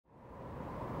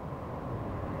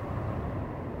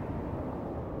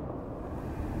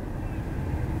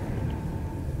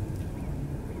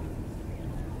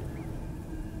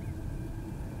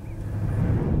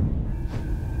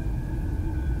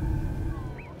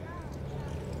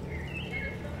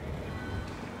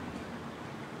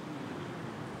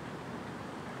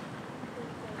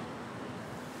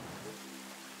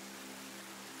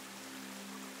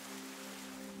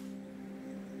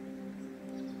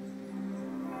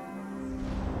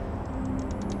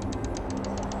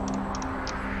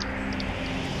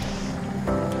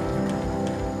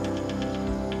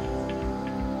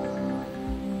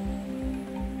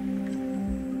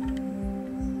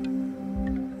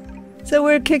So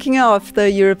we're kicking off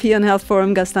the European Health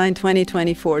Forum Gastein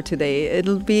 2024 today.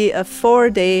 It'll be a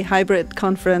 4-day hybrid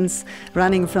conference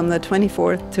running from the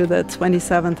 24th to the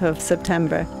 27th of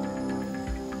September.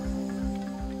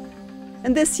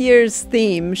 And this year's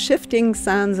theme, Shifting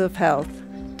Sands of Health,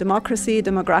 Democracy,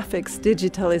 Demographics,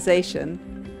 Digitalization.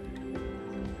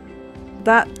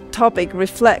 That topic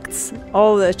reflects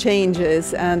all the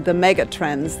changes and the mega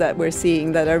trends that we're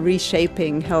seeing that are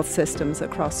reshaping health systems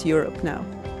across Europe now.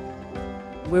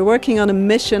 We're working on a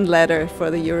mission letter for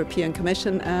the European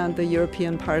Commission and the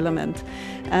European Parliament,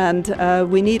 and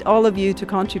we need all of you to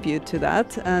contribute to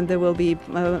that, and there will be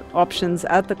options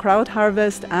at the crowd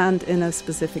harvest and in a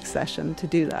specific session to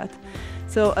do that.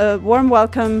 So a warm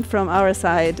welcome from our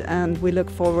side, and we look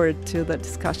forward to the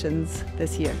discussions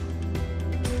this year.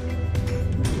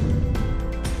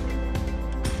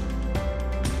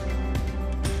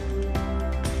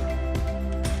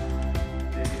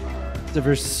 There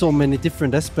were so many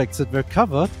different aspects that were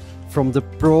covered, from the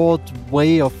broad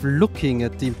way of looking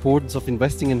at the importance of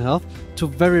investing in health to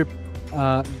very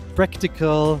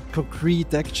practical,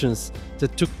 concrete actions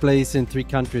that took place in 3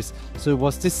 countries. So it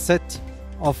was this set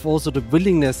of also the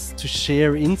willingness to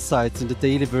share insights in the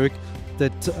daily work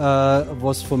that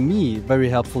was for me very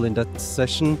helpful in that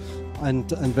session,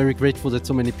 and I'm very grateful that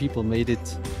so many people made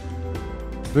it.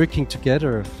 Working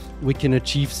together, we can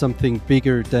achieve something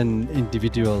bigger than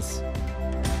individuals.